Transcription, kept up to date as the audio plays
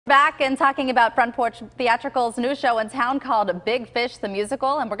Back and talking about Front Porch Theatrical's new show in town called Big Fish the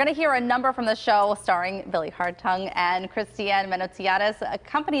Musical, and we're going to hear a number from the show starring Billy Hartung and Christiane Menotiades,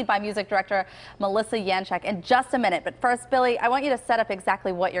 accompanied by music director Melissa Yanchek in just a minute. But first, Billy, I want you to set up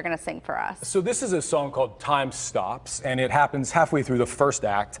exactly what you're going to sing for us. So this is a song called Time Stops, and it happens halfway through the first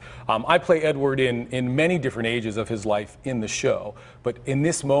act. I play Edward in many different ages of his life in the show, but in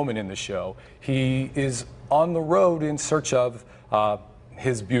this moment in the show, he is on the road in search of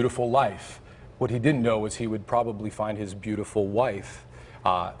his beautiful life. What he didn't know was he would probably find his beautiful wife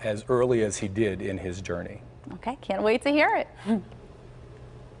as early as he did in his journey. Okay, can't wait to hear it.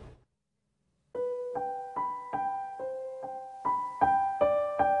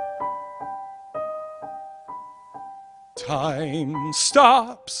 Time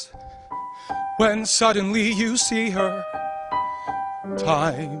stops when suddenly you see her.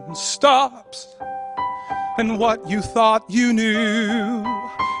 Time stops and what you thought you knew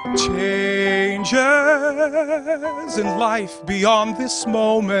changes, and life beyond this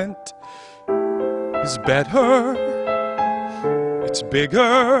moment is better, it's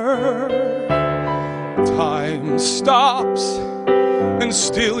bigger. Time stops and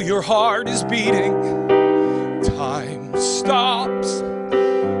still your heart is beating. Time stops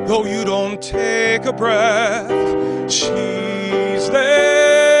though you don't take a breath. She's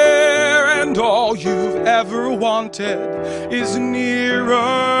there and all you've ever wanted is nearer,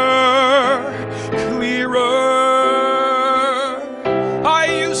 clearer. I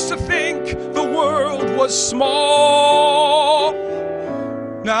used to think the world was small.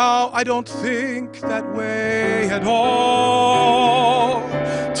 Now I don't think that way at all.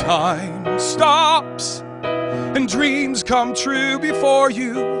 Time stops and dreams come true before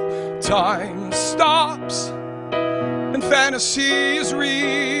you. Time stops and fantasy is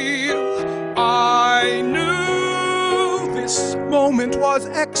real. I knew this moment was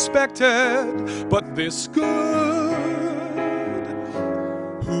expected, but this good,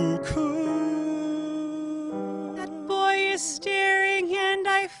 who could? That boy is staring and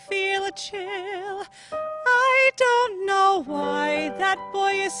I feel a chill. I don't know why that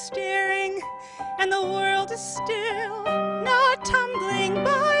boy is staring and the world is still, not tumbling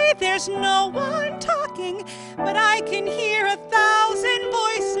by. There's no one talking, but I can hear 1,000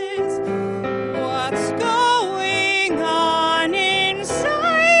 voices. What's going on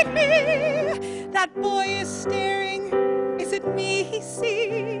inside me? That boy is staring. Is it me he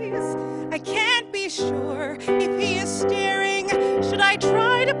sees? I can't be sure if he is staring. Should I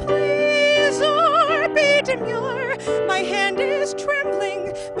try to please or be demure? My hand is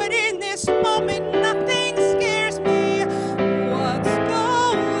trembling, but in this moment nothing scares me. What's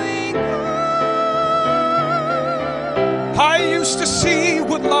going on? I used to see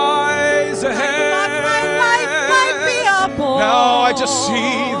what lies ahead. I thought my life might be a bore. Now I just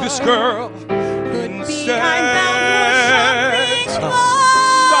see this girl Could be instead. I'm bound for something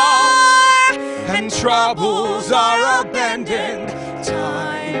more, And troubles are abandoned.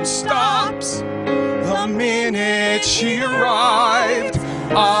 Time stops the minute she arrived.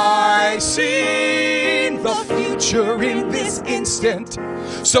 I seen the future in this instant,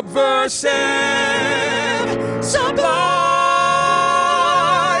 subversive, sublime.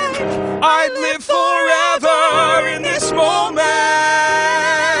 I'd live forever in this moment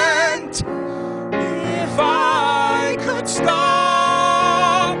if I could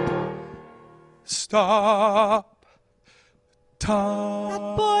stop time.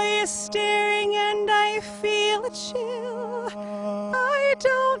 That boy is staring and I feel a chill. I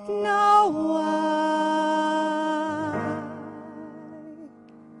don't know why.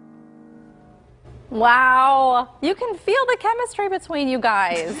 Wow, you can feel the chemistry between you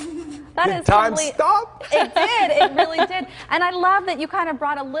guys. That is Time totally, stop? It did, it really did. And I love that you kind of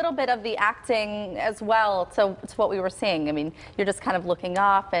brought a little bit of the acting as well to what we were seeing. I mean, you're just kind of looking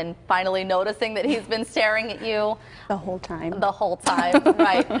off and finally noticing that he's been staring at you. The whole time. The whole time,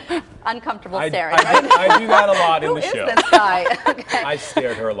 right. Uncomfortable staring, I right? do that a lot in the show. Who is this guy? Okay. I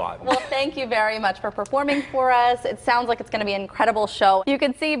stared her a lot. Well, thank you very much for performing for us. It sounds like it's going to be an incredible show. You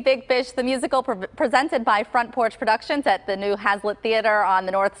can see Big Fish the Musical presented by Front Porch Productions at the new Hazlett Theater on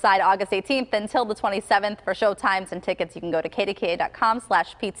the North Side August 18th until the 27th. For show times and tickets, you can go to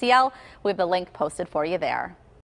kdka.com/PTL. We have the link posted for you there.